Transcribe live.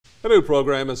A new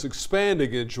program is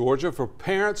expanding in Georgia for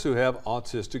parents who have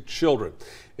autistic children.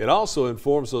 It also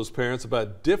informs those parents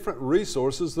about different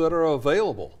resources that are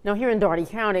available. Now, here in Dougherty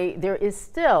County, there is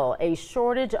still a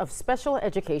shortage of special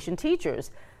education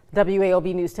teachers.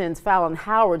 WALB News 10's Fallon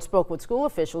Howard spoke with school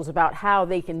officials about how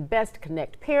they can best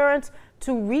connect parents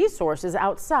to resources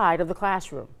outside of the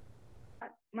classroom.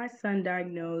 My son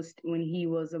diagnosed when he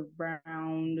was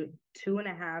around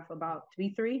 2.5, about to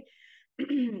be 3.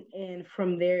 And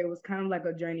from there, it was kind of like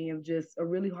a journey of just a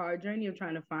really hard journey of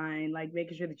trying to find, like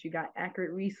making sure that you got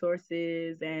accurate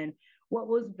resources and what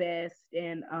was best.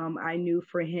 And I knew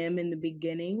for him in the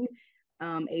beginning,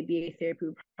 ABA therapy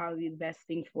would probably be the best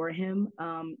thing for him.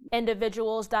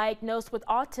 Individuals diagnosed with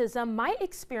autism might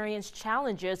experience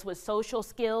challenges with social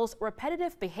skills,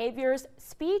 repetitive behaviors,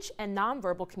 speech, and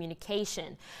nonverbal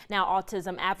communication. Now,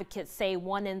 autism advocates say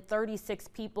 1 in 36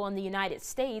 people in the United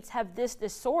States have this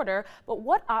disorder, but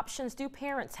what options do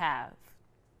parents have?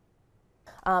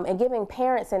 And giving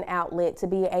parents an outlet to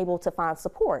be able to find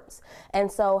supports.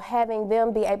 And so having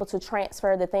them be able to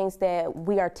transfer the things that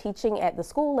we are teaching at the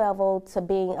school level to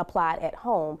being applied at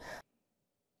home.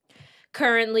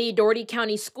 Currently, Dougherty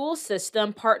County school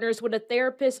system partners with a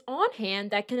therapist on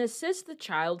hand that can assist the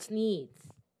child's needs.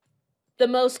 The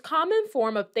most common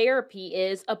form of therapy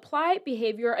is applied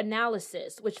behavior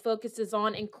analysis, which focuses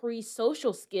on increased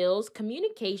social skills,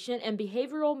 communication, and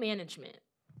behavioral management.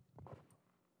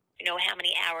 Know how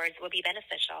many hours will be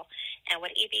beneficial. And what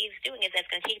EB is doing is it's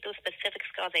going to take those specific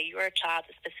skills that your child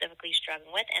is specifically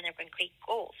struggling with, and they're going to create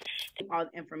goals. All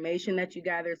the information that you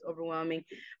gather is overwhelming,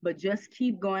 but just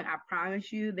keep going. I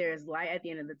promise you there's light at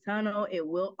the end of the tunnel. It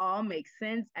will all make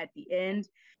sense at the end.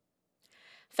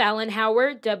 Fallon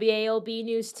Howard, WALB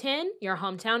News 10, your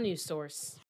hometown news source.